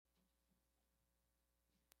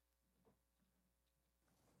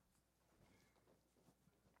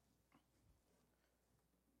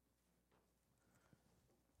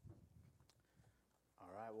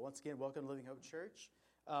once again, welcome to Living Hope Church.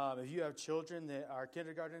 If you have children that are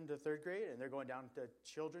kindergarten to third grade and they're going down to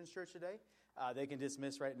children's church today, they can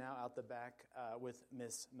dismiss right now out the back with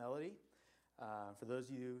Miss Melody. For those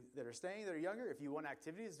of you that are staying that are younger, if you want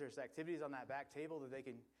activities, there's activities on that back table that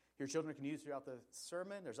your children can use throughout the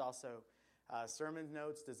sermon. There's also sermon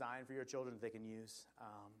notes designed for your children that they can use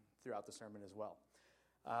throughout the sermon as well.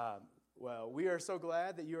 Well, we are so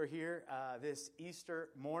glad that you are here this Easter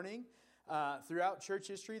morning. Throughout church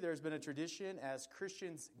history, there's been a tradition as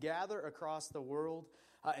Christians gather across the world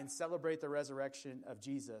and celebrate the resurrection of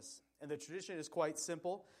Jesus. And the tradition is quite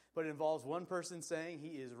simple, but it involves one person saying,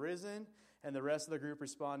 "He is risen," and the rest of the group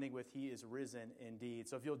responding with, "He is risen indeed."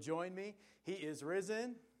 So if you'll join me, He is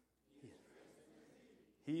risen.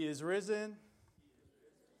 He is risen.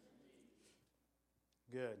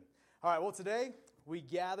 Good. All right, well, today we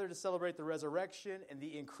gather to celebrate the resurrection and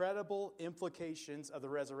the incredible implications of the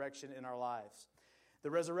resurrection in our lives.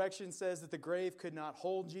 The resurrection says that the grave could not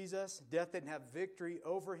hold Jesus. Death didn't have victory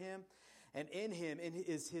over him. And in him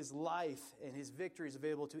is his life, and his victory is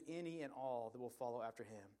available to any and all that will follow after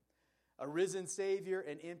him. A risen Savior,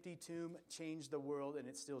 an empty tomb changed the world, and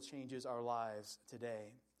it still changes our lives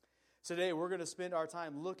today. Today, we're going to spend our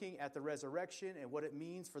time looking at the resurrection and what it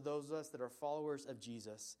means for those of us that are followers of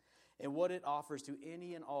Jesus, and what it offers to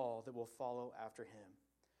any and all that will follow after him.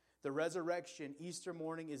 The resurrection, Easter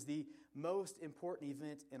morning, is the most important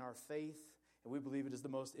event in our faith, and we believe it is the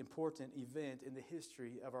most important event in the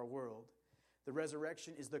history of our world. The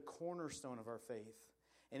resurrection is the cornerstone of our faith,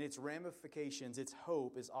 and its ramifications, its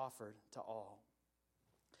hope is offered to all.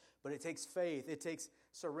 But it takes faith, it takes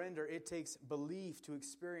surrender, it takes belief to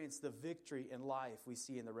experience the victory and life we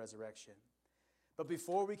see in the resurrection. But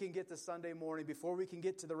before we can get to Sunday morning, before we can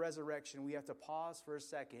get to the resurrection, we have to pause for a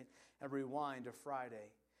second and rewind to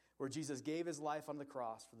Friday, where Jesus gave his life on the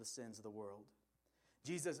cross for the sins of the world.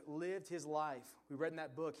 Jesus lived his life. We read in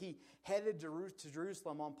that book, he headed to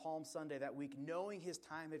Jerusalem on Palm Sunday that week, knowing his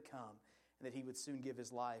time had come and that he would soon give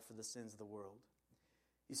his life for the sins of the world.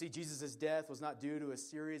 You see, Jesus' death was not due to a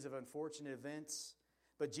series of unfortunate events,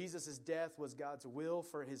 but Jesus' death was God's will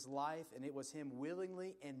for his life, and it was him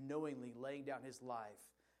willingly and knowingly laying down his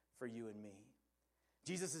life for you and me.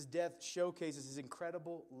 Jesus' death showcases his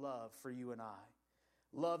incredible love for you and I.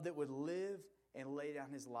 Love that would live and lay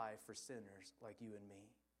down his life for sinners like you and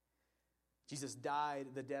me. Jesus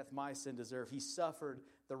died the death my sin deserved. He suffered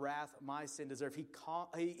the wrath my sin deserved.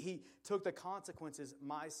 He took the consequences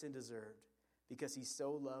my sin deserved because he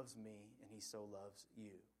so loves me and he so loves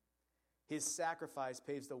you. His sacrifice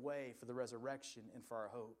paves the way for the resurrection and for our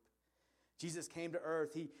hope. Jesus came to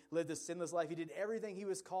earth. He lived a sinless life. He did everything he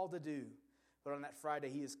was called to do. But on that Friday,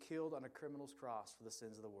 he is killed on a criminal's cross for the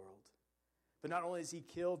sins of the world. But not only is he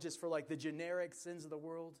killed just for like the generic sins of the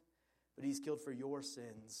world, but he's killed for your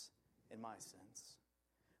sins and my sins.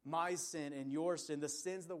 My sin and your sin, the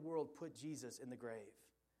sins of the world, put Jesus in the grave.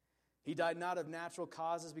 He died not of natural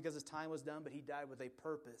causes because his time was done, but he died with a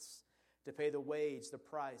purpose to pay the wage, the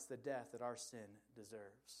price, the death that our sin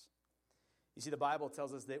deserves. You see, the Bible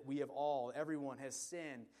tells us that everyone has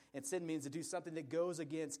sinned, and sin means to do something that goes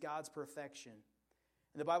against God's perfection.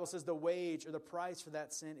 And the Bible says the wage or the price for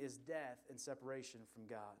that sin is death and separation from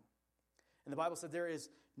God. And the Bible said there is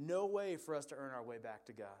no way for us to earn our way back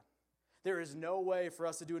to God. There is no way for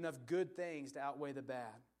us to do enough good things to outweigh the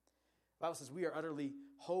bad. The Bible says we are utterly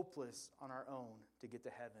hopeless on our own to get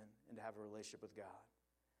to heaven and to have a relationship with God.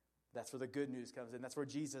 That's where the good news comes in. That's where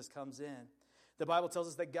Jesus comes in. The Bible tells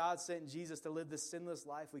us that God sent Jesus to live the sinless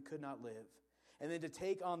life we could not live, and then to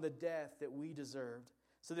take on the death that we deserved,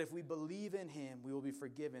 so that if we believe in him, we will be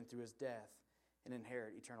forgiven through his death and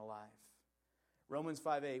inherit eternal life. Romans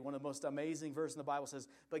 5:8, one of the most amazing verses in the Bible says,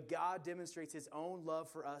 "But God demonstrates his own love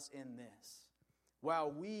for us in this.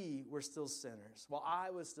 While we were still sinners, while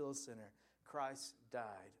I was still a sinner, Christ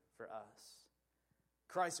died for us."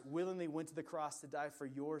 Christ willingly went to the cross to die for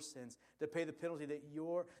your sins, to pay the penalty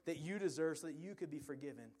that you deserve so that you could be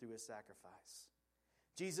forgiven through his sacrifice.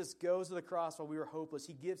 Jesus goes to the cross while we were hopeless.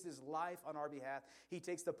 He gives his life on our behalf. He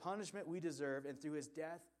takes the punishment we deserve, and through his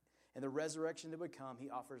death and the resurrection that would come, he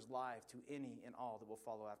offers life to any and all that will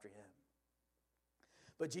follow after him.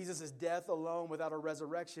 But Jesus' death alone without a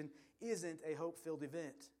resurrection isn't a hope-filled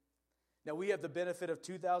event. Now, we have the benefit of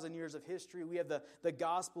 2,000 years of history. We have the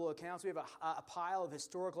gospel accounts. We have a pile of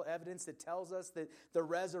historical evidence that tells us that the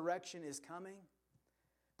resurrection is coming.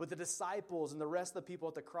 But the disciples and the rest of the people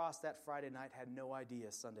at the cross that Friday night had no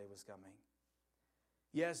idea Sunday was coming.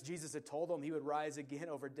 Yes, Jesus had told them he would rise again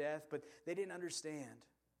over death, but they didn't understand.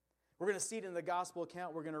 We're going to see it in the gospel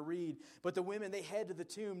account we're going to read. But the women, they head to the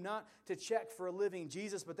tomb not to check for a living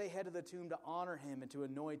Jesus, but they head to the tomb to honor him and to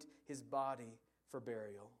anoint his body for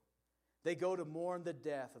burial. They go to mourn the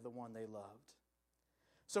death of the one they loved.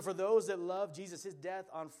 So for those that love Jesus, his death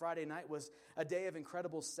on Friday night was a day of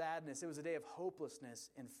incredible sadness. It was a day of hopelessness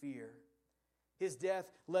and fear. His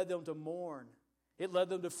death led them to mourn. It led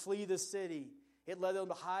them to flee the city. It led them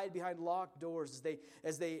to hide behind locked doors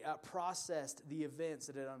as they processed the events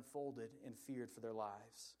that had unfolded and feared for their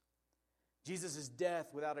lives. Jesus' death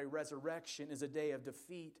without a resurrection is a day of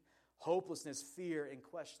defeat, hopelessness, fear, and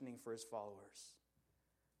questioning for his followers.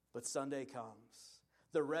 But Sunday comes.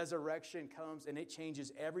 The resurrection comes, and it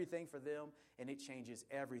changes everything for them, and it changes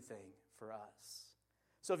everything for us.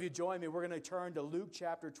 So if you join me, we're going to turn to Luke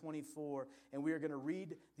chapter 24, and we are going to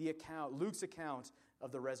read Luke's account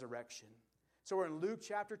of the resurrection. So we're in Luke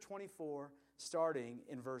chapter 24, starting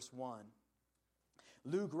in verse 1.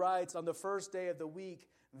 Luke writes, on the first day of the week,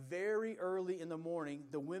 very early in the morning,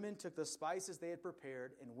 the women took the spices they had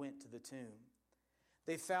prepared and went to the tomb.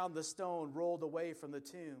 They found the stone rolled away from the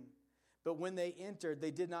tomb, but when they entered,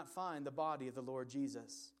 they did not find the body of the Lord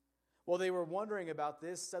Jesus. While they were wondering about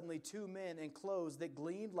this, suddenly two men in clothes that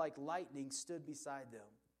gleamed like lightning stood beside them.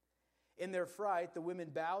 In their fright, the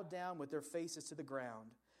women bowed down with their faces to the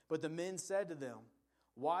ground. But the men said to them,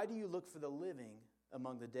 "Why do you look for the living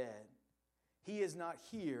among the dead? He is not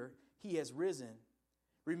here, he has risen.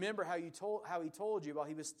 Remember how he told you while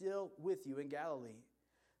he was still with you in Galilee.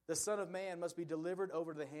 The Son of Man must be delivered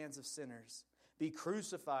over to the hands of sinners, be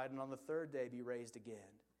crucified, and on the third day be raised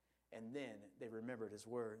again." And then they remembered his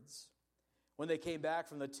words. When they came back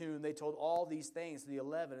from the tomb, they told all these things to the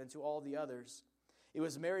 11 and to all the others. It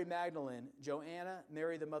was Mary Magdalene, Joanna,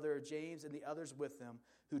 Mary the mother of James, and the others with them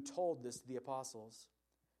who told this to the apostles.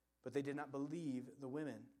 But they did not believe the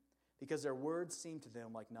women, because their words seemed to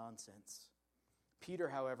them like nonsense. Peter,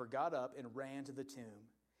 however, got up and ran to the tomb.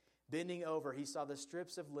 Bending over, he saw the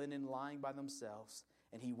strips of linen lying by themselves,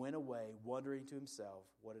 and he went away, wondering to himself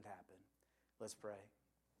what had happened. Let's pray.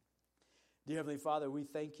 Dear Heavenly Father, we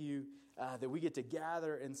thank you that we get to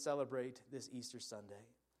gather and celebrate this Easter Sunday.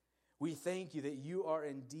 We thank you that you are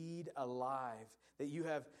indeed alive, that you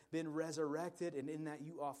have been resurrected, and in that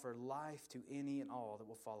you offer life to any and all that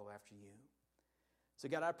will follow after you. So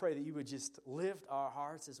God, I pray that you would just lift our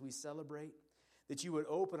hearts as we celebrate, that you would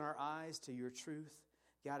open our eyes to your truth,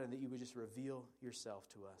 God, and that you would just reveal yourself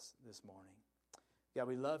to us this morning. God,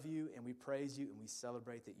 we love you and we praise you and we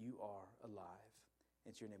celebrate that you are alive.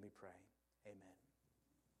 It's your name we pray. Amen.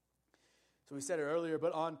 So we said it earlier,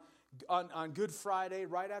 but on Good Friday,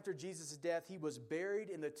 right after Jesus' death, he was buried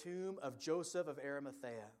in the tomb of Joseph of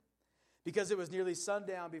Arimathea. Because it was nearly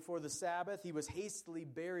sundown before the Sabbath, he was hastily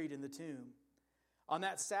buried in the tomb. On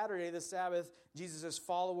that Saturday, the Sabbath, Jesus'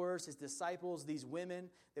 followers, his disciples, these women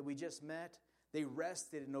that we just met, they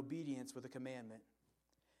rested in obedience with a commandment.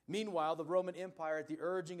 Meanwhile, the Roman Empire, at the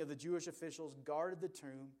urging of the Jewish officials, guarded the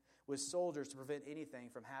tomb with soldiers to prevent anything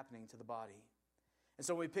from happening to the body. And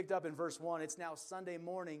so when we picked up in verse 1, it's now Sunday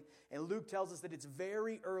morning, and Luke tells us that it's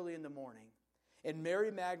very early in the morning. And Mary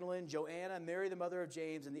Magdalene, Joanna, Mary the mother of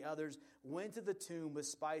James, and the others went to the tomb with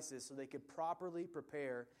spices so they could properly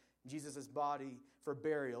prepare Jesus' body for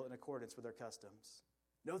burial in accordance with their customs.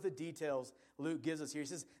 Note the details Luke gives us here. He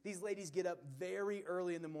says these ladies get up very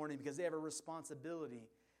early in the morning because they have a responsibility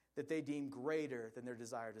that they deem greater than their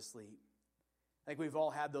desire to sleep. I think we've all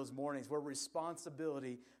had those mornings where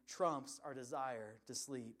responsibility trumps our desire to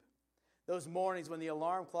sleep. Those mornings when the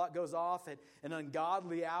alarm clock goes off at an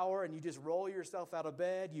ungodly hour and you just roll yourself out of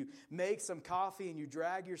bed, you make some coffee and you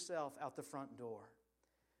drag yourself out the front door.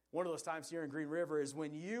 One of those times here in Green River is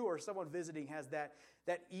when you or someone visiting has that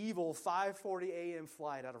evil 5:40 a.m.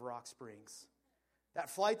 flight out of Rock Springs. That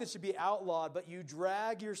flight that should be outlawed, but you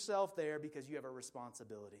drag yourself there because you have a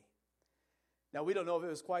responsibility. Now, we don't know if it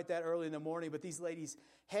was quite that early in the morning, but these ladies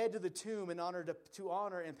head to the tomb in honor to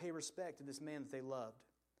honor and pay respect to this man that they loved.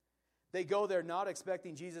 They go there not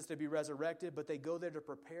expecting Jesus to be resurrected, but they go there to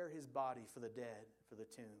prepare his body for the dead, for the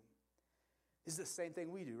tomb. This is the same thing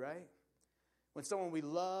we do, right? When someone we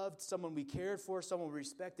loved, someone we cared for, someone we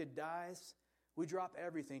respected dies, we drop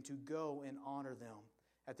everything to go and honor them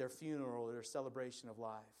at their funeral or their celebration of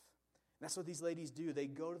life. And that's what these ladies do. They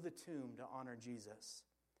go to the tomb to honor Jesus.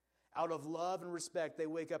 Out of love and respect, they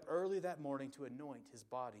wake up early that morning to anoint his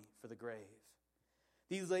body for the grave.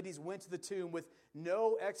 These ladies went to the tomb with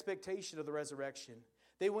no expectation of the resurrection.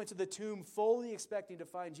 They went to the tomb fully expecting to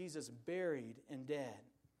find Jesus buried and dead.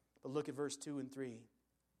 But look at verse 2 and 3.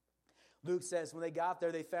 Luke says, when they got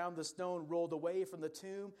there, they found the stone rolled away from the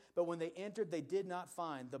tomb, but when they entered, they did not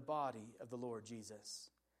find the body of the Lord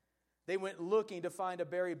Jesus. They went looking to find a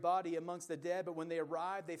buried body amongst the dead, but when they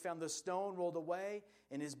arrived, they found the stone rolled away,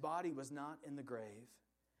 and his body was not in the grave.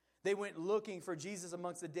 They went looking for Jesus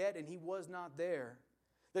amongst the dead, and he was not there.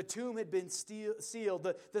 The tomb had been sealed.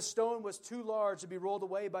 The stone was too large to be rolled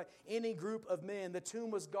away by any group of men. The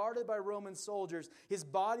tomb was guarded by Roman soldiers. His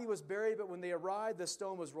body was buried, but when they arrived, the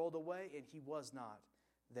stone was rolled away, and he was not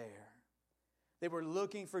there. They were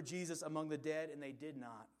looking for Jesus among the dead, and they did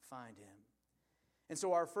not find him. And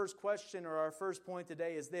so our first question or our first point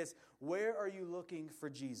today is this: where are you looking for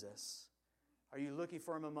Jesus? Are you looking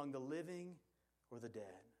for him among the living or the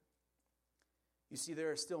dead? You see, there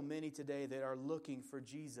are still many today that are looking for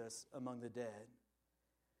Jesus among the dead.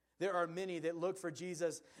 There are many that look for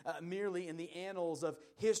Jesus merely in the annals of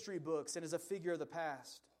history books and as a figure of the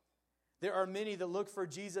past. There are many that look for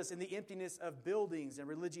Jesus in the emptiness of buildings and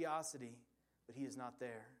religiosity, but he is not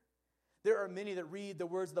there. There are many that read the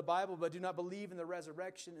words of the Bible but do not believe in the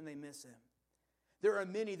resurrection, and they miss him. There are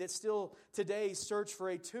many that still today search for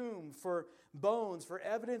a tomb, for bones, for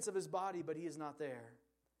evidence of his body, but he is not there.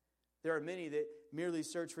 There are many that merely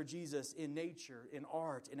search for Jesus in nature, in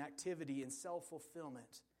art, in activity, in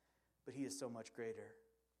self-fulfillment, but he is so much greater.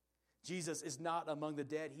 Jesus is not among the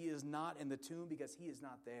dead. He is not in the tomb because he is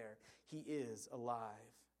not there. He is alive.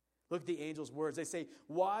 Look at the angel's words. They say,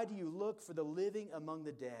 "Why do you look for the living among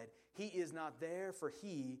the dead? He is not there, for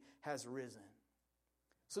he has risen."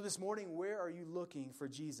 So this morning, where are you looking for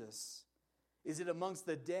Jesus? Is it amongst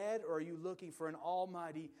the dead, or are you looking for an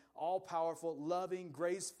almighty, all-powerful, loving,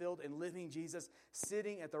 grace-filled, and living Jesus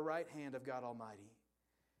sitting at the right hand of God Almighty?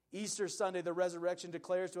 Easter Sunday, the resurrection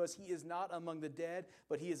declares to us he is not among the dead,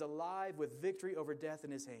 but he is alive with victory over death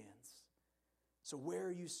in his hands. So where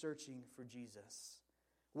are you searching for Jesus?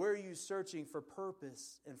 Where are you searching for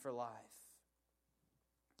purpose and for life?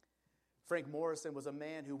 Frank Morrison was a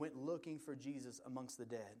man who went looking for Jesus amongst the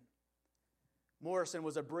dead. Morrison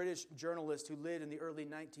was a British journalist who lived in the early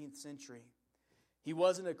 19th century. He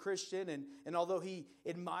wasn't a Christian, and although he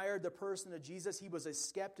admired the person of Jesus, he was a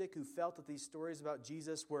skeptic who felt that these stories about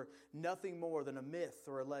Jesus were nothing more than a myth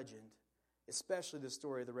or a legend, especially the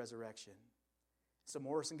story of the resurrection. So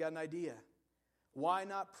Morrison got an idea. Why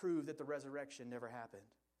not prove that the resurrection never happened?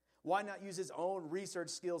 Why not use his own research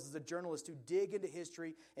skills as a journalist to dig into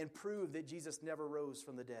history and prove that Jesus never rose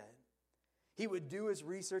from the dead? He would do his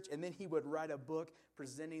research, and then he would write a book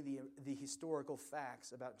presenting the historical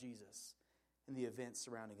facts about Jesus and the events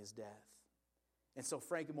surrounding his death. And so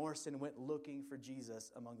Frank Morrison went looking for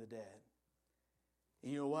Jesus among the dead.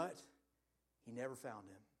 And you know what? He never found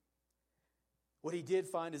him. What he did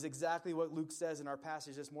find is exactly what Luke says in our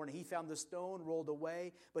passage this morning. He found the stone rolled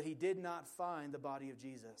away, but he did not find the body of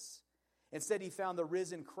Jesus. Instead, he found the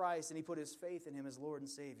risen Christ, and he put his faith in him as Lord and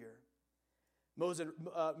Savior.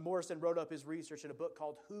 Morrison wrote up his research in a book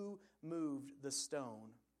called Who Moved the Stone?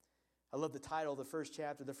 I love the title of the first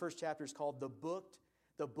chapter. The first chapter is called The Book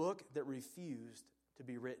That Refused to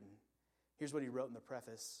Be Written. Here's what he wrote in the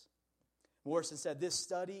preface. Morrison said, "This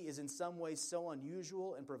study is in some ways so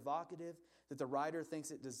unusual and provocative that the writer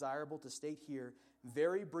thinks it desirable to state here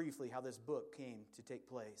very briefly how this book came to take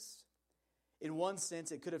place. In one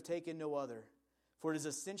sense, it could have taken no other, for it is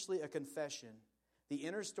essentially a confession, the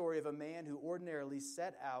inner story of a man who ordinarily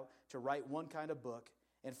set out to write one kind of book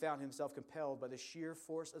and found himself compelled by the sheer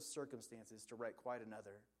force of circumstances to write quite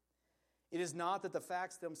another. It is not that the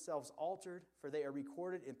facts themselves altered, for they are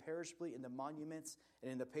recorded imperishably in the monuments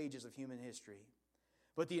and in the pages of human history.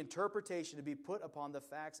 But the interpretation to be put upon the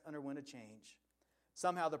facts underwent a change.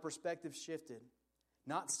 Somehow the perspective shifted,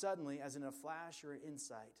 not suddenly as in a flash or an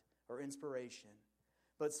insight or inspiration,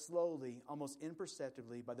 but slowly, almost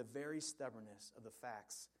imperceptibly, by the very stubbornness of the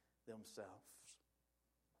facts themselves."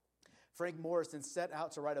 Frank Morrison set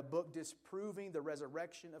out to write a book disproving the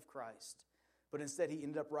resurrection of Christ, but instead he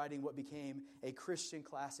ended up writing what became a Christian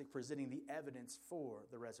classic presenting the evidence for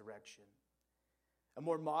the resurrection. A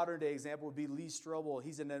more modern-day example would be Lee Strobel.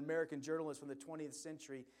 He's an American journalist from the 20th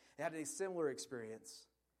century and had a similar experience.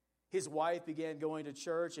 His wife began going to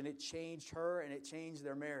church, and it changed her, and it changed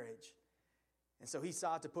their marriage. And so he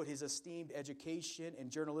sought to put his esteemed education and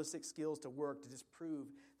journalistic skills to work to disprove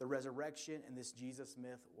the resurrection and this Jesus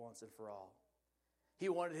myth once and for all. He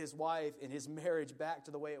wanted his wife and his marriage back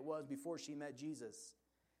to the way it was before she met Jesus.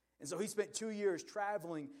 And so he spent 2 years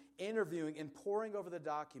traveling, interviewing, and poring over the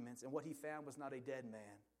documents, and what he found was not a dead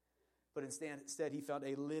man, but instead he found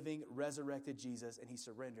a living, resurrected Jesus, and he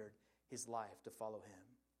surrendered his life to follow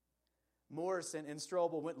him. Morrison and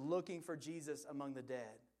Strobel went looking for Jesus among the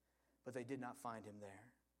dead, but they did not find him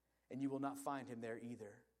there. And you will not find him there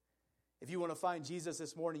either. If you want to find Jesus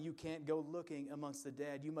this morning, you can't go looking amongst the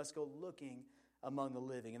dead. You must go looking among the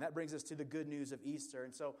living. And that brings us to the good news of Easter.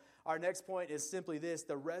 And so our next point is simply this: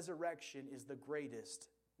 the resurrection is the greatest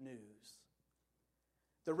news.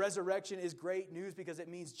 The resurrection is great news because it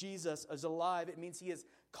means Jesus is alive. It means he has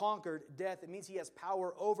conquered death. It means he has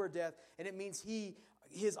power over death. And it means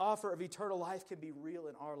his offer of eternal life can be real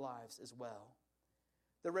in our lives as well.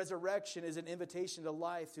 The resurrection is an invitation to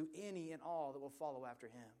life to any and all that will follow after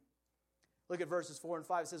him. Look at verses 4 and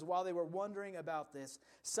 5. It says, while they were wondering about this,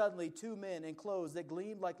 suddenly 2 men in clothes that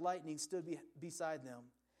gleamed like lightning stood beside them.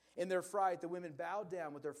 In their fright, the women bowed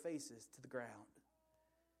down with their faces to the ground.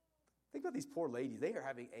 Think about these poor ladies. They are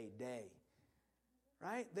having a day,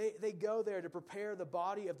 right? They go there to prepare the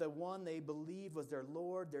body of the one they believed was their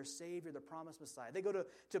Lord, their Savior, the promised Messiah. They go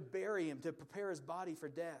to bury him, to prepare his body for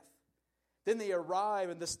death. Then they arrive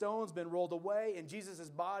and the stone's been rolled away and Jesus'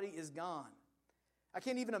 body is gone. I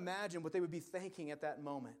can't even imagine what they would be thinking at that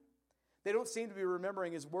moment. They don't seem to be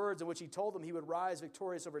remembering his words in which he told them he would rise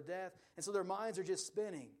victorious over death. And so their minds are just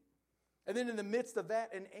spinning. And then in the midst of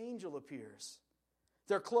that, an angel appears.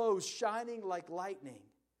 Their clothes shining like lightning.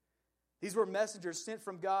 These were messengers sent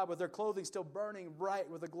from God with their clothing still burning bright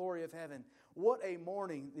with the glory of heaven. What a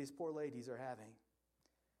morning these poor ladies are having.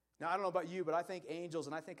 Now, I don't know about you, but I think angels,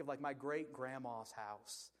 and I think of like my great-grandma's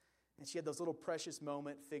house. And she had those little precious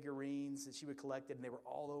moment figurines that she would collect, and they were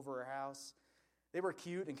all over her house. They were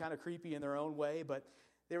cute and kind of creepy in their own way, but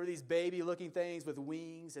they were these baby-looking things with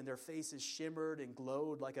wings, and their faces shimmered and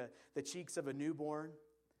glowed like the cheeks of a newborn.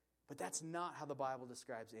 But that's not how the Bible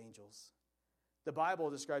describes angels. The Bible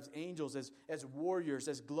describes angels as warriors,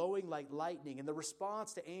 as glowing like lightning. And the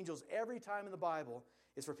response to angels every time in the Bible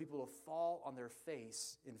is for people to fall on their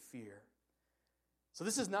face in fear. So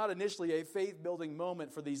this is not initially a faith-building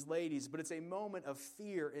moment for these ladies, but it's a moment of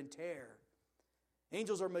fear and terror.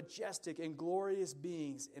 Angels are majestic and glorious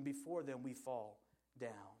beings, and before them we fall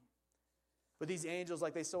down. But these angels,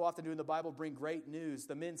 like they so often do in the Bible, bring great news.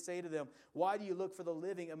 The men say to them, why do you look for the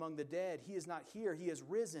living among the dead? He is not here, he is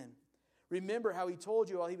risen. Remember how he told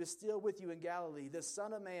you while he was still with you in Galilee, the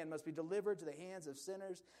Son of Man must be delivered to the hands of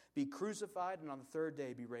sinners, be crucified, and on the third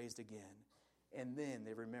day be raised again. And then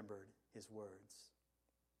they remembered his words.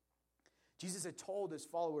 Jesus had told his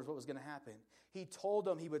followers what was going to happen. He told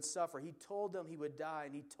them he would suffer. He told them he would die.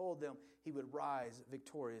 And he told them he would rise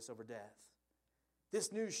victorious over death.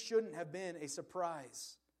 This news shouldn't have been a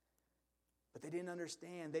surprise. But they didn't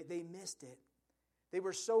understand. They missed it. They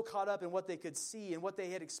were so caught up in what they could see and what they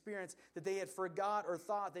had experienced that they had forgot or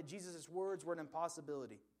thought that Jesus' words were an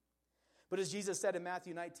impossibility. But as Jesus said in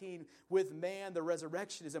Matthew 19, with man the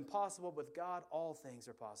resurrection is impossible, with God all things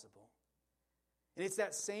are possible. And it's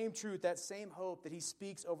that same truth, that same hope that he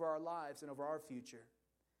speaks over our lives and over our future.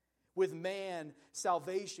 With man,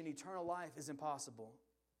 salvation, eternal life is impossible.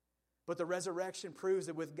 But the resurrection proves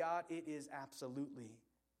that with God it is absolutely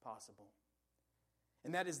possible.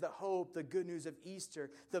 And that is the hope, the good news of Easter,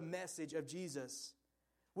 the message of Jesus.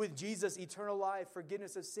 With Jesus, eternal life,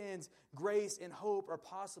 forgiveness of sins, grace, and hope are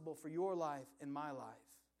possible for your life and my life.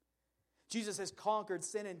 Jesus has conquered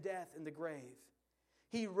sin and death in the grave.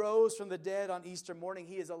 He rose from the dead on Easter morning.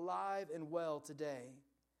 He is alive and well today.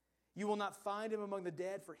 You will not find him among the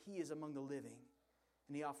dead, for he is among the living,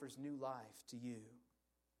 and he offers new life to you.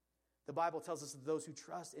 The Bible tells us that those who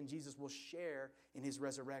trust in Jesus will share in his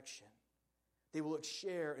resurrection. They will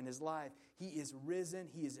share in his life. He is risen.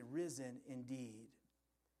 He is risen indeed.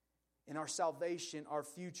 And our salvation, our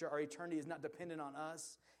future, our eternity is not dependent on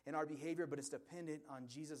us and our behavior, but it's dependent on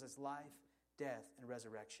Jesus' life, death, and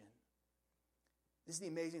resurrection. This is the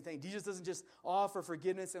amazing thing. Jesus doesn't just offer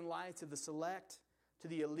forgiveness and life to the select, to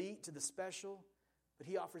the elite, to the special, but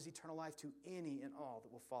he offers eternal life to any and all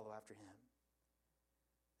that will follow after him.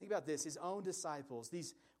 Think about this. His own disciples,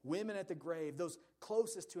 these women at the grave, those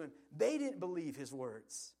closest to him, they didn't believe his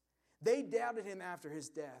words. They doubted him after his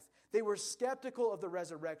death. They were skeptical of the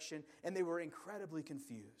resurrection, and they were incredibly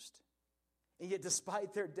confused. And yet,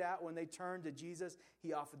 despite their doubt, when they turned to Jesus,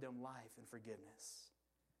 he offered them life and forgiveness.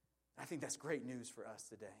 I think that's great news for us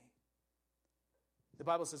today. The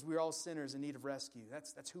Bible says we're all sinners in need of rescue.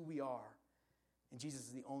 That's who we are. And Jesus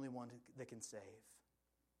is the only one that can save.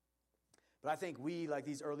 But I think we, like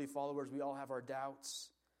these early followers, we all have our doubts.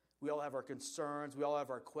 We all have our concerns. We all have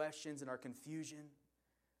our questions and our confusion.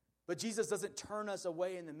 But Jesus doesn't turn us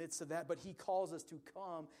away in the midst of that, but he calls us to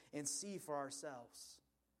come and see for ourselves.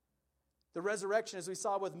 The resurrection, as we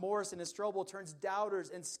saw with Morris and Strobel, turns doubters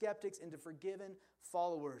and skeptics into forgiven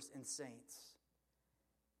followers and saints.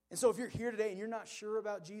 And so if you're here today and you're not sure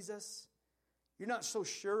about Jesus, you're not so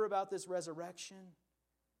sure about this resurrection,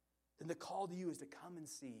 then the call to you is to come and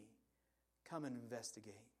see, come and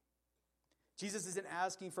investigate. Jesus isn't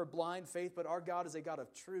asking for blind faith, but our God is a God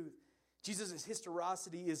of truth. Jesus'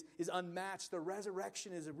 historicity is unmatched. The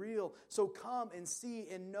resurrection is real. So come and see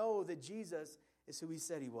and know that Jesus is who he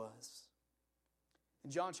said he was.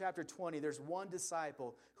 In John chapter 20, there's one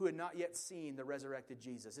disciple who had not yet seen the resurrected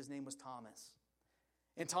Jesus. His name was Thomas.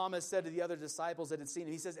 And Thomas said to the other disciples that had seen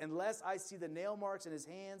him, he says, unless I see the nail marks in his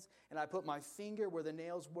hands, and I put my finger where the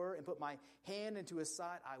nails were, and put my hand into his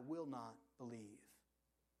side, I will not believe.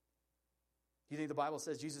 Do you think the Bible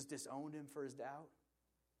says Jesus disowned him for his doubt?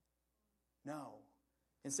 No.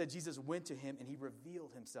 Instead, Jesus went to him and he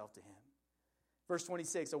revealed himself to him. Verse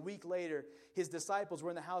 26, a week later, his disciples were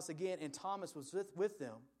in the house again, and Thomas was with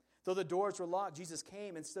them. Though the doors were locked, Jesus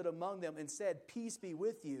came and stood among them and said, peace be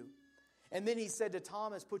with you. And then he said to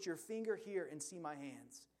Thomas, put your finger here and see my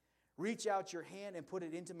hands. Reach out your hand and put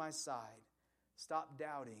it into my side. Stop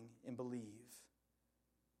doubting and believe.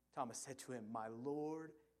 Thomas said to him, my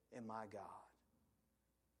Lord and my God.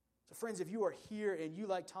 So friends, if you are here and you,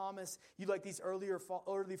 like Thomas, you like these early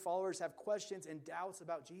followers, have questions and doubts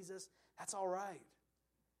about Jesus, that's all right.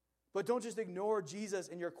 But don't just ignore Jesus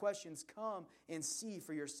and your questions. Come and see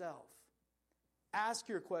for yourself. Ask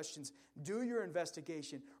your questions. Do your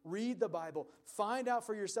investigation. Read the Bible. Find out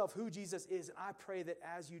for yourself who Jesus is. And I pray that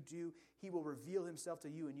as you do, he will reveal himself to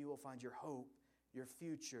you and you will find your hope, your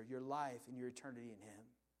future, your life, and your eternity in him.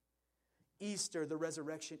 Easter, the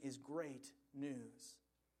resurrection, is great news.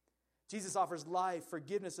 Jesus offers life,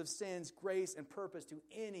 forgiveness of sins, grace, and purpose to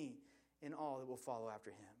any and all that will follow after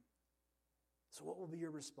him. So what will be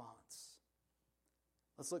your response?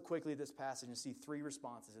 Let's look quickly at this passage and see three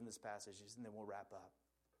responses in this passage, and then we'll wrap up.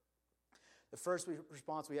 The first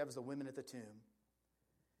response we have is the women at the tomb.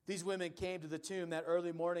 These women came to the tomb that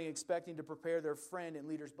early morning expecting to prepare their friend and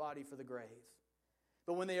leader's body for the grave.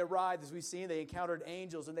 But when they arrived, as we've seen, they encountered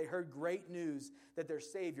angels and they heard great news that their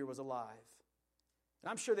Savior was alive. And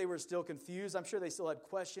I'm sure they were still confused. I'm sure they still had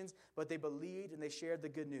questions, but they believed and they shared the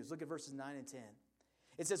good news. Look at verses 9 and 10.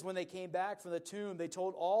 It says, when they came back from the tomb, they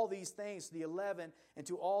told all these things to the 11 and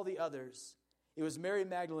to all the others. It was Mary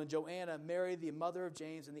Magdalene, Joanna, Mary, the mother of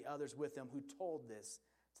James, and the others with them who told this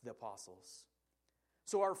to the apostles.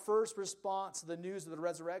 So our first response to the news of the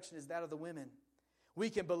resurrection is that of the women. We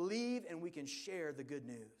can believe and we can share the good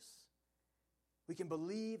news. We can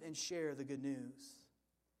believe and share the good news.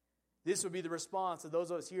 This would be the response of those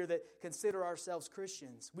of us here that consider ourselves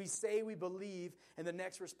Christians. We say we believe, and the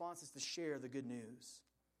next response is to share the good news.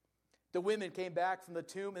 The women came back from the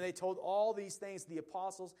tomb, and they told all these things to the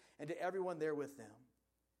apostles and to everyone there with them.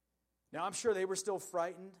 Now, I'm sure they were still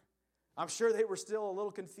frightened. I'm sure they were still a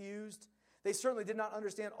little confused. They certainly did not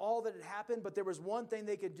understand all that had happened, but there was one thing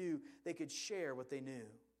they could do. They could share what they knew.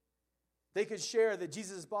 They could share that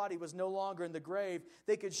Jesus' body was no longer in the grave.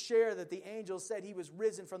 They could share that the angels said he was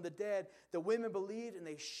risen from the dead. The women believed and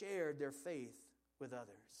they shared their faith with others.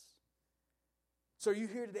 So are you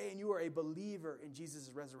here today and you are a believer in Jesus'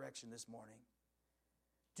 resurrection this morning?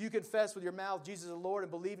 Do you confess with your mouth Jesus is the Lord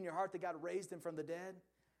and believe in your heart that God raised him from the dead?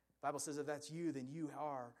 The Bible says if that's you, then you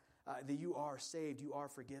are saved, you are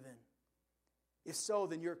forgiven. If so,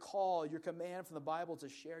 then your call, your command from the Bible to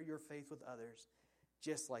share your faith with others,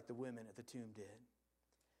 just like the women at the tomb did.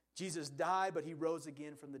 Jesus died, but he rose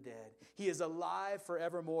again from the dead. He is alive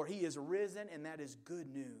forevermore. He is risen, and that is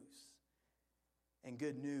good news. And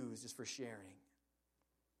good news is for sharing.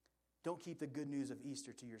 Don't keep the good news of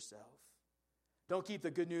Easter to yourself. Don't keep the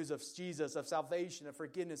good news of Jesus, of salvation, of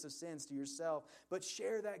forgiveness of sins to yourself, but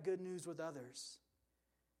share that good news with others.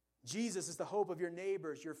 Jesus is the hope of your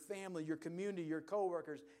neighbors, your family, your community, your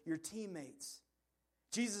coworkers, your teammates.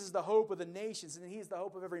 Jesus is the hope of the nations, and he is the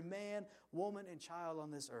hope of every man, woman, and child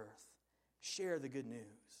on this earth. Share the good news.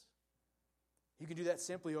 You can do that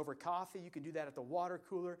simply over coffee. You can do that at the water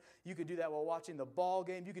cooler. You can do that while watching the ball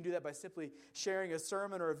game. You can do that by simply sharing a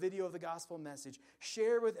sermon or a video of the gospel message.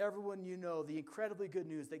 Share with everyone you know the incredibly good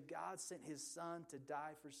news that God sent his Son to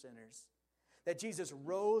die for sinners, that Jesus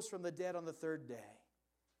rose from the dead on the third day.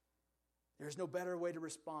 There's no better way to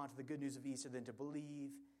respond to the good news of Easter than to believe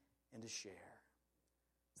and to share.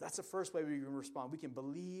 So that's the first way we can respond. We can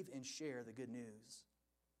believe and share the good news.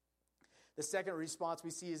 The second response we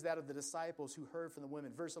see is that of the disciples who heard from the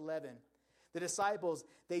women. Verse 11, the disciples,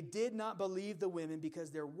 they did not believe the women because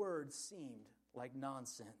their words seemed like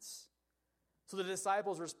nonsense. So the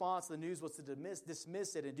disciples' response to the news was to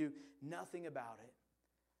dismiss it and do nothing about it.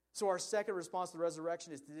 So our second response to the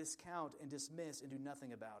resurrection is to discount and dismiss and do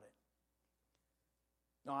nothing about it.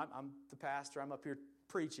 No, I'm the pastor. I'm up here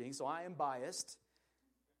preaching, so I am biased.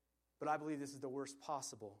 But I believe this is the worst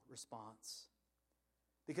possible response.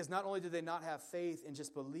 Because not only do they not have faith and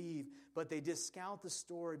just believe, but they discount the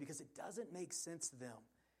story because it doesn't make sense to them.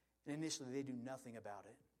 And initially, they do nothing about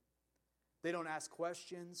it. They don't ask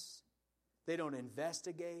questions. They don't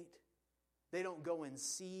investigate. They don't go and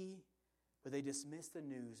see, but they dismiss the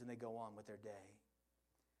news and they go on with their day.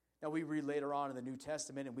 Now, we read later on in the New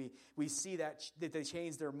Testament, and we see that they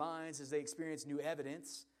change their minds as they experience new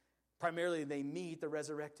evidence. Primarily, they meet the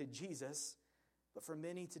resurrected Jesus. But for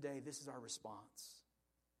many today, this is our response.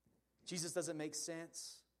 Jesus doesn't make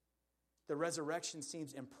sense. The resurrection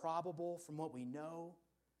seems improbable from what we know.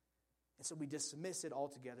 And so we dismiss it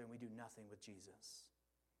altogether and we do nothing with Jesus.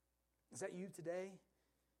 Is that you today?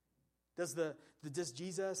 Does the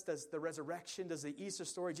resurrection, does the Easter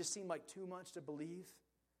story just seem like too much to believe?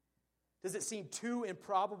 Does it seem too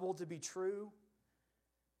improbable to be true?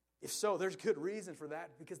 If so, there's good reason for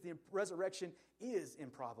that, because the resurrection is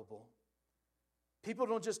improbable. People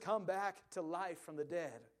don't just come back to life from the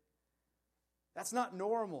dead. That's not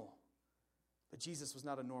normal. But Jesus was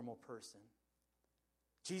not a normal person.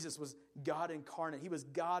 Jesus was God incarnate. He was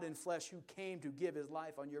God in flesh who came to give his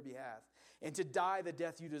life on your behalf and to die the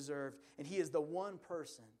death you deserved. And he is the one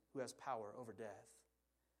person who has power over death.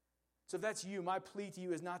 So if that's you, my plea to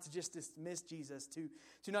you is not to just dismiss Jesus, to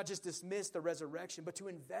not just dismiss the resurrection, but to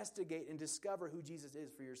investigate and discover who Jesus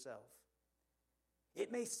is for yourself.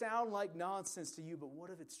 It may sound like nonsense to you, but what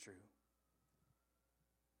if it's true?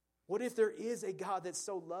 What if there is a God that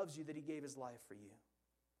so loves you that he gave his life for you?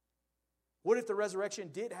 What if the resurrection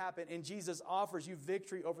did happen and Jesus offers you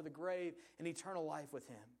victory over the grave and eternal life with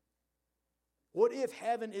him? What if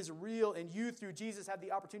heaven is real and you, through Jesus, have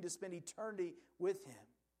the opportunity to spend eternity with him?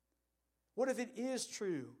 What if it is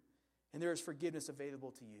true and there is forgiveness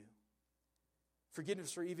available to you?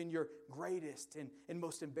 Forgiveness for even your greatest and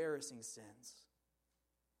most embarrassing sins.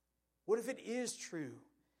 What if it is true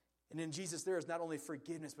and in Jesus there is not only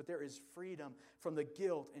forgiveness, but there is freedom from the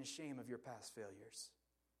guilt and shame of your past failures?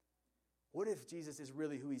 What if Jesus is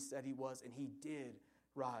really who he said he was and he did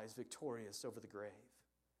rise victorious over the grave?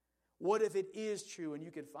 What if it is true and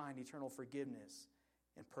you can find eternal forgiveness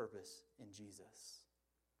and purpose in Jesus?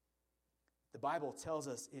 The Bible tells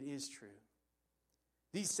us it is true.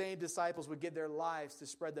 These same disciples would give their lives to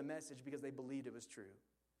spread the message because they believed it was true.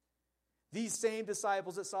 These same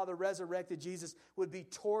disciples that saw the resurrected Jesus would be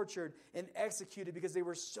tortured and executed because they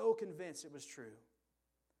were so convinced it was true.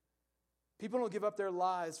 People don't give up their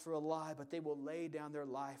lives for a lie, but they will lay down their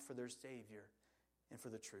life for their Savior and for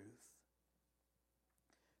the truth.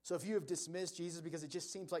 So if you have dismissed Jesus because it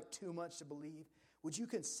just seems like too much to believe, would you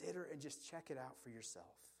consider and just check it out for yourself?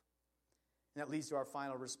 And that leads to our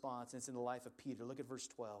final response, and it's in the life of Peter. Look at verse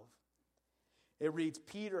 12. It reads,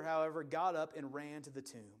 Peter, however, got up and ran to the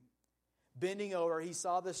tomb. Bending over, he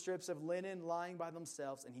saw the strips of linen lying by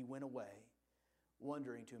themselves, and he went away,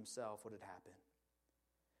 wondering to himself what had happened.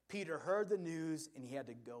 Peter heard the news, and he had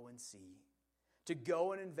to go and see, to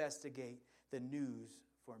go and investigate the news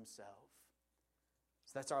for himself.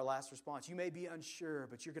 So that's our last response. You may be unsure,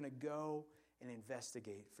 but you're going to go and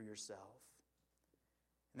investigate for yourself.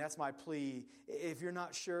 And that's my plea. If you're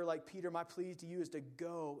not sure, like Peter, my plea to you is to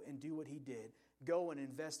go and do what he did. Go and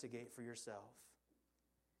investigate for yourself.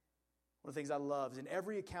 One of the things I love is in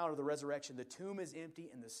every account of the resurrection, the tomb is empty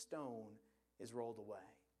and the stone is rolled away.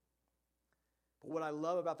 But what I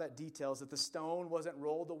love about that detail is that the stone wasn't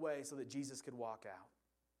rolled away so that Jesus could walk out.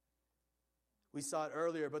 We saw it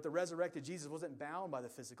earlier, but the resurrected Jesus wasn't bound by the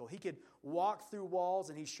physical. He could walk through walls,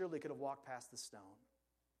 and he surely could have walked past the stone.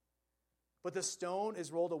 But the stone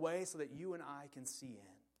is rolled away so that you and I can see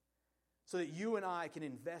in, so that you and I can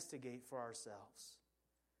investigate for ourselves.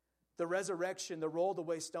 The resurrection, the rolled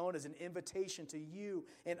away stone, is an invitation to you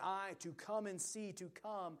and I to come and see, to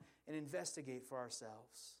come and investigate for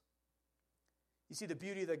ourselves. You see, the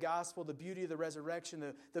beauty of the gospel, the beauty of the resurrection,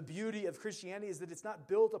 the beauty of Christianity is that it's not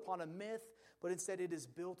built upon a myth, but instead it is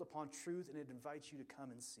built upon truth, and it invites you to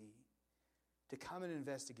come and see, to come and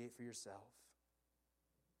investigate for yourself.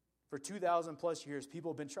 For 2,000 plus years,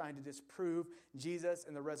 people have been trying to disprove Jesus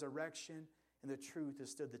and the resurrection, and the truth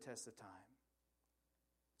has stood the test of time.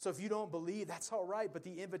 So if you don't believe, that's all right, but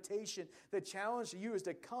the invitation, the challenge to you is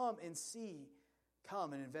to come and see,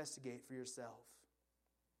 come and investigate for yourself.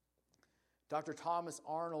 Dr. Thomas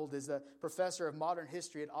Arnold is a professor of modern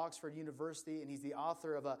history at Oxford University, and he's the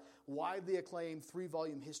author of a widely acclaimed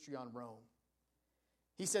 3-volume history on Rome.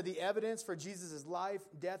 He said the evidence for Jesus' life,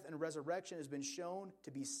 death, and resurrection has been shown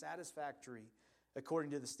to be satisfactory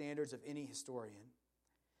according to the standards of any historian.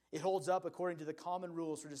 It holds up according to the common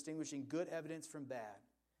rules for distinguishing good evidence from bad.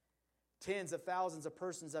 Tens of thousands of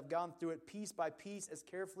persons have gone through it piece by piece as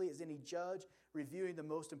carefully as any judge reviewing the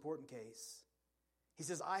most important case. He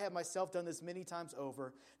says, I have myself done this many times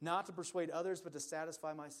over, not to persuade others, but to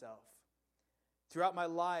satisfy myself. Throughout my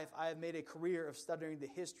life, I have made a career of studying the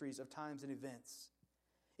histories of times and events,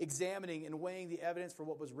 examining and weighing the evidence for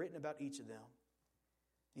what was written about each of them.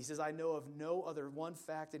 He says, I know of no other one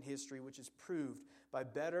fact in history which is proved by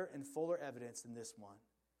better and fuller evidence than this one.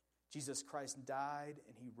 Jesus Christ died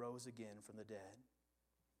and he rose again from the dead.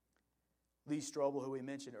 Lee Strobel, who we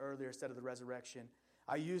mentioned earlier, said of the resurrection,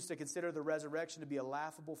 I used to consider the resurrection to be a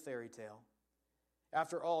laughable fairy tale.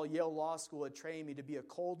 After all, Yale Law School had trained me to be a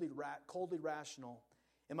coldly rational,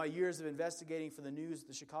 and my years of investigating for the news at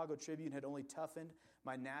the Chicago Tribune had only toughened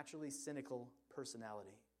my naturally cynical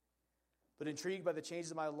personality. But intrigued by the changes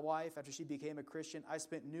in my life after she became a Christian, I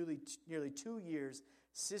spent nearly 2 years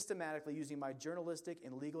systematically using my journalistic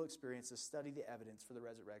and legal experience to study the evidence for the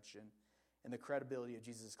resurrection and the credibility of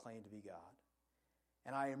Jesus' claim to be God.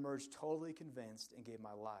 And I emerged totally convinced and gave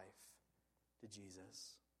my life to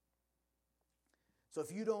Jesus. So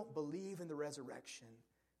if you don't believe in the resurrection,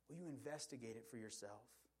 will you investigate it for yourself?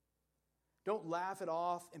 Don't laugh it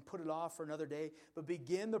off and put it off for another day, but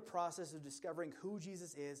begin the process of discovering who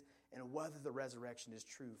Jesus is and whether the resurrection is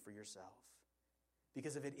true for yourself.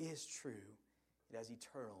 Because if it is true, it has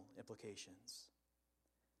eternal implications.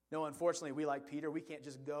 No, unfortunately, we like Peter, we can't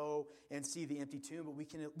just go and see the empty tomb, but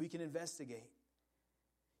we can investigate.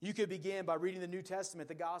 You could begin by reading the New Testament,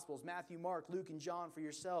 the Gospels, Matthew, Mark, Luke, and John for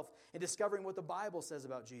yourself, and discovering what the Bible says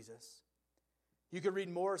about Jesus. You could read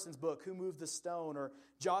Morrison's book, Who Moved the Stone, or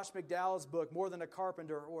Josh McDowell's book, More Than a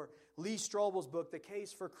Carpenter, or Lee Strobel's book, The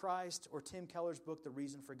Case for Christ, or Tim Keller's book, The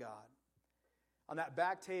Reason for God. On that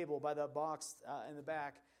back table by the box in the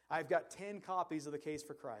back, I've got 10 copies of The Case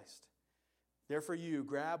for Christ. They're for you.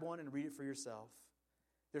 Grab one and read it for yourself.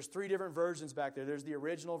 There's 3 different versions back there. There's the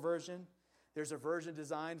original version. There's a version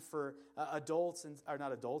designed for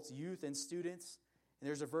youth and students. And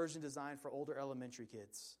there's a version designed for older elementary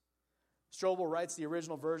kids. Strobel writes the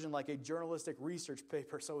original version like a journalistic research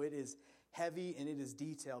paper, so it is heavy and it is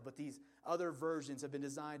detailed. But these other versions have been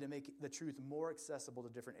designed to make the truth more accessible to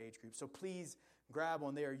different age groups. So please grab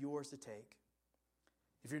one. They are yours to take.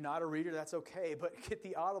 If you're not a reader, that's okay, but get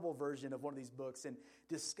the Audible version of one of these books and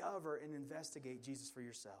discover and investigate Jesus for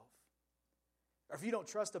yourself. Or if you don't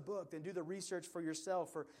trust a book, then do the research for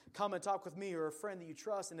yourself, or come and talk with me or a friend that you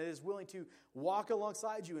trust and that is willing to walk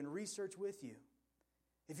alongside you and research with you.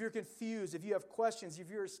 If you're confused, if you have questions, if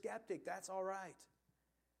you're a skeptic, that's all right.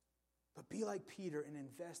 But be like Peter and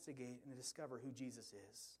investigate and discover who Jesus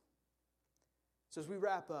is. So as we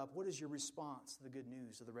wrap up, what is your response to the good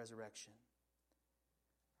news of the resurrection?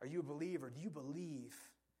 Are you a believer? Do you believe?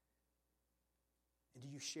 And do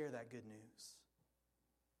you share that good news?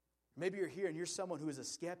 Maybe you're here and you're someone who is a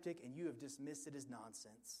skeptic and you have dismissed it as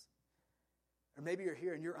nonsense. Or maybe you're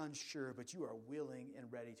here and you're unsure, but you are willing and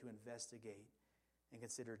ready to investigate and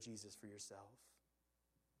consider Jesus for yourself.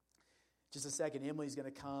 Just a second, Emily's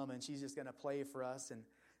going to come and she's just going to play for us. And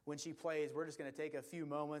when she plays, we're just going to take a few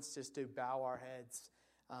moments just to bow our heads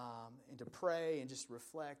and to pray and just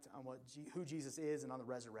reflect on who Jesus is and on the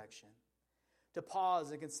resurrection. To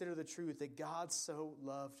pause and consider the truth that God so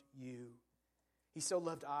loved you. He so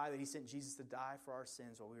loved I that he sent Jesus to die for our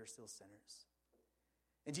sins while we were still sinners.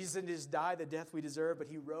 And Jesus didn't just die the death we deserve, but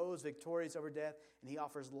he rose victorious over death, and he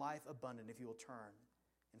offers life abundant if you will turn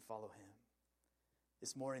and follow him.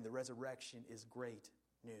 This morning, the resurrection is great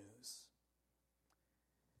news.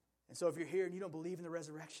 And so if you're here and you don't believe in the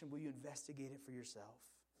resurrection, will you investigate it for yourself?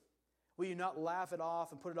 Will you not laugh it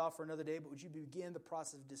off and put it off for another day, but would you begin the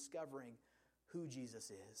process of discovering who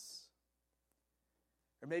Jesus is?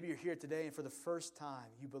 Or maybe you're here today and for the first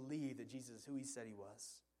time you believe that Jesus is who he said he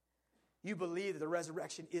was. You believe that the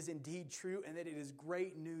resurrection is indeed true and that it is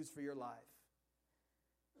great news for your life.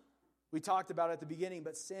 We talked about it at the beginning,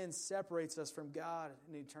 but sin separates us from God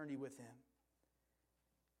and eternity with him.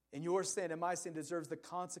 And your sin and my sin deserves the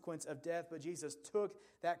consequence of death, but Jesus took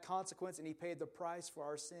that consequence and he paid the price for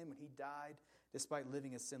our sin when he died despite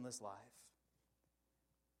living a sinless life.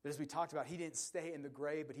 But as we talked about, he didn't stay in the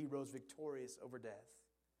grave, but he rose victorious over death.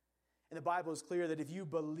 And the Bible is clear that if you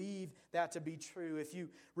believe that to be true, if you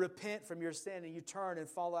repent from your sin and you turn and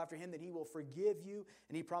follow after him, then he will forgive you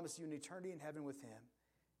and he promises you an eternity in heaven with him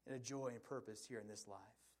and a joy and purpose here in this life.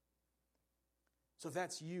 So if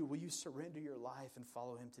that's you, will you surrender your life and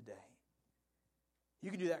follow him today?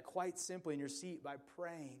 You can do that quite simply in your seat by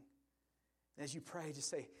praying. And as you pray, just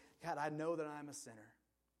say, God, I know that I'm a sinner.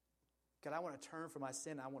 God, I want to turn from my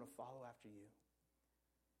sin. I want to follow after you.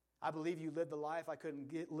 I believe you lived the life I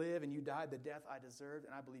couldn't live, and you died the death I deserved,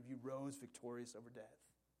 and I believe you rose victorious over death.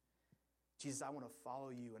 Jesus, I want to follow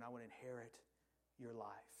you, and I want to inherit your life.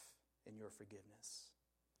 in your forgiveness.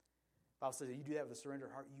 The Bible says that you do that with a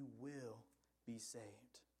surrendered heart, you will be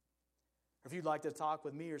saved. Or if you'd like to talk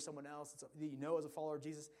with me or someone else that you know as a follower of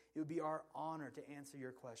Jesus, it would be our honor to answer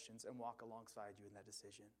your questions and walk alongside you in that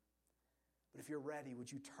decision. But if you're ready,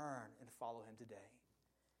 would you turn and follow him today?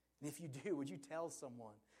 And if you do, would you tell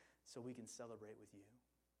someone so we can celebrate with you?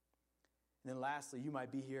 And then lastly, you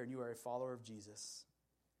might be here and you are a follower of Jesus.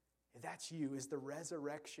 If that's you, is the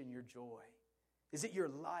resurrection your joy? Is it your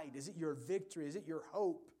light? Is it your victory? Is it your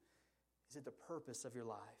hope? Is it the purpose of your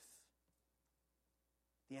life?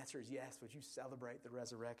 The answer is yes. Would you celebrate the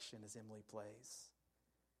resurrection as Emily plays?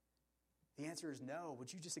 The answer is no.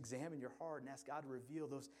 Would you just examine your heart and ask God to reveal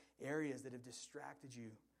those areas that have distracted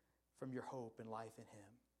you from your hope and life in him?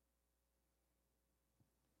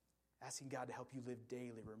 Asking God to help you live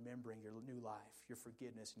daily, remembering your new life, your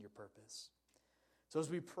forgiveness, and your purpose. So as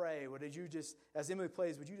we pray, as Emily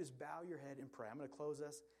plays, would you just bow your head and pray? I'm going to close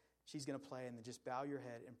us. She's going to play, and then just bow your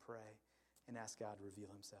head and pray and ask God to reveal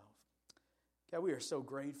himself. God, we are so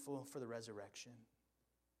grateful for the resurrection.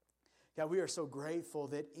 God, we are so grateful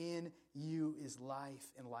that in you is life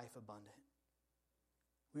and life abundant.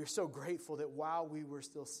 We are so grateful that while we were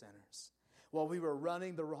still sinners, while we were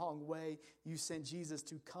running the wrong way, you sent Jesus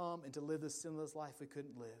to come and to live the sinless life we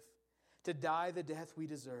couldn't live, to die the death we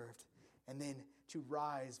deserved, and then to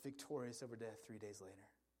rise victorious over death 3 days later.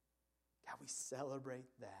 God, we celebrate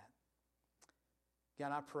that.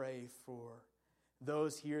 God, I pray for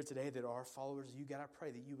those here today that are followers of you. God, I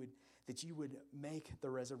pray that you would make the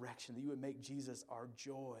resurrection, that you would make Jesus our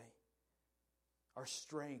joy, our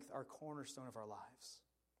strength, our cornerstone of our lives.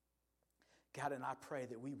 God, and I pray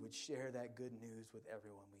that we would share that good news with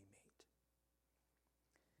everyone we meet.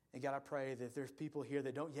 And God, I pray that if there's people here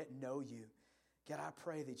that don't yet know you, God, I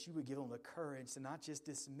pray that you would give them the courage to not just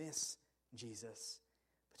dismiss Jesus,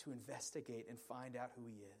 but to investigate and find out who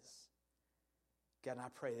he is. God, and I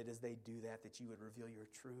pray that as they do that, that you would reveal your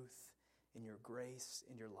truth and your grace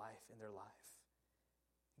in your life, in their life.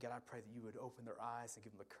 God, I pray that you would open their eyes and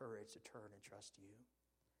give them the courage to turn and trust you.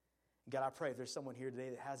 God, I pray if there's someone here today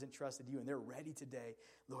that hasn't trusted you and they're ready today,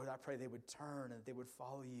 Lord, I pray they would turn and they would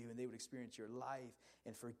follow you and they would experience your life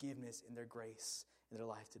and forgiveness and their grace in their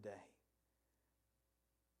life today.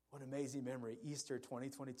 What an amazing memory, Easter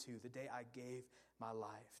 2022, the day I gave my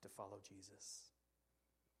life to follow Jesus.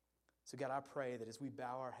 So God, I pray that as we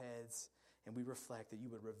bow our heads and we reflect, that you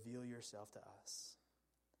would reveal yourself to us.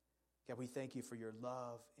 God, we thank you for your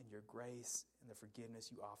love and your grace and the forgiveness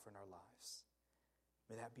you offer in our lives.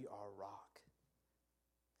 May that be our rock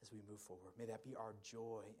as we move forward. May that be our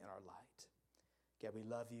joy and our light. God, we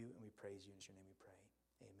love you and we praise you. In your name we pray.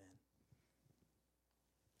 Amen.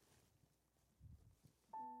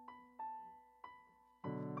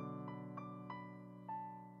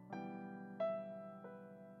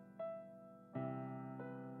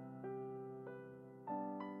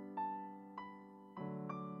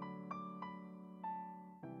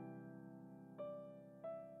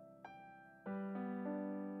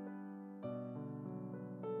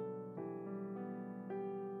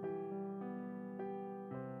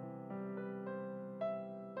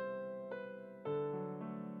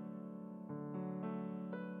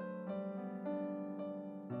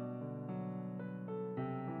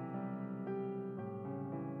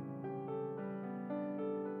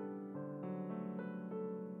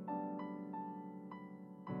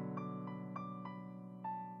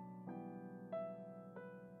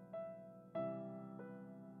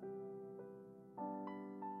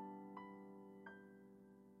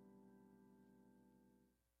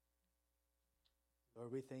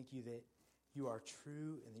 Lord, we thank you that you are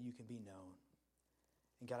true and that you can be known.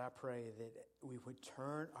 And God, I pray that we would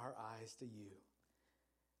turn our eyes to you.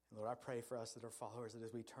 And Lord, I pray for us that are followers, that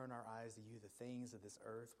as we turn our eyes to you, the things of this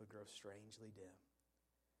earth would grow strangely dim.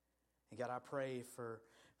 And God, I pray for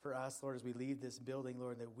us, Lord, as we leave this building,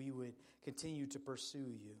 Lord, that we would continue to pursue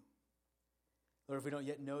you. Lord, if we don't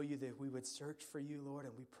yet know you, that we would search for you, Lord,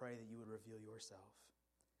 and we pray that you would reveal yourself.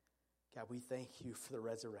 God, we thank you for the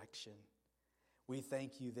resurrection. We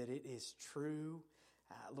thank you that it is true,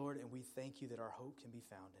 Lord, and we thank you that our hope can be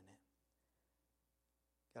found in it.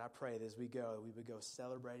 God, I pray that as we go, we would go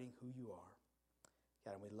celebrating who you are.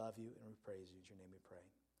 God, and we love you and we praise you. In your name we pray.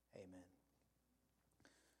 Amen.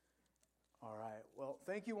 All right. Well,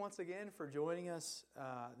 thank you once again for joining us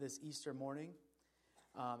this Easter morning.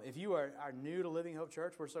 If you are new to Living Hope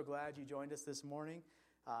Church, we're so glad you joined us this morning.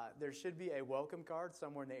 There should be a welcome card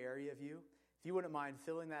somewhere in the area of you. If you wouldn't mind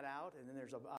filling that out, and then there's a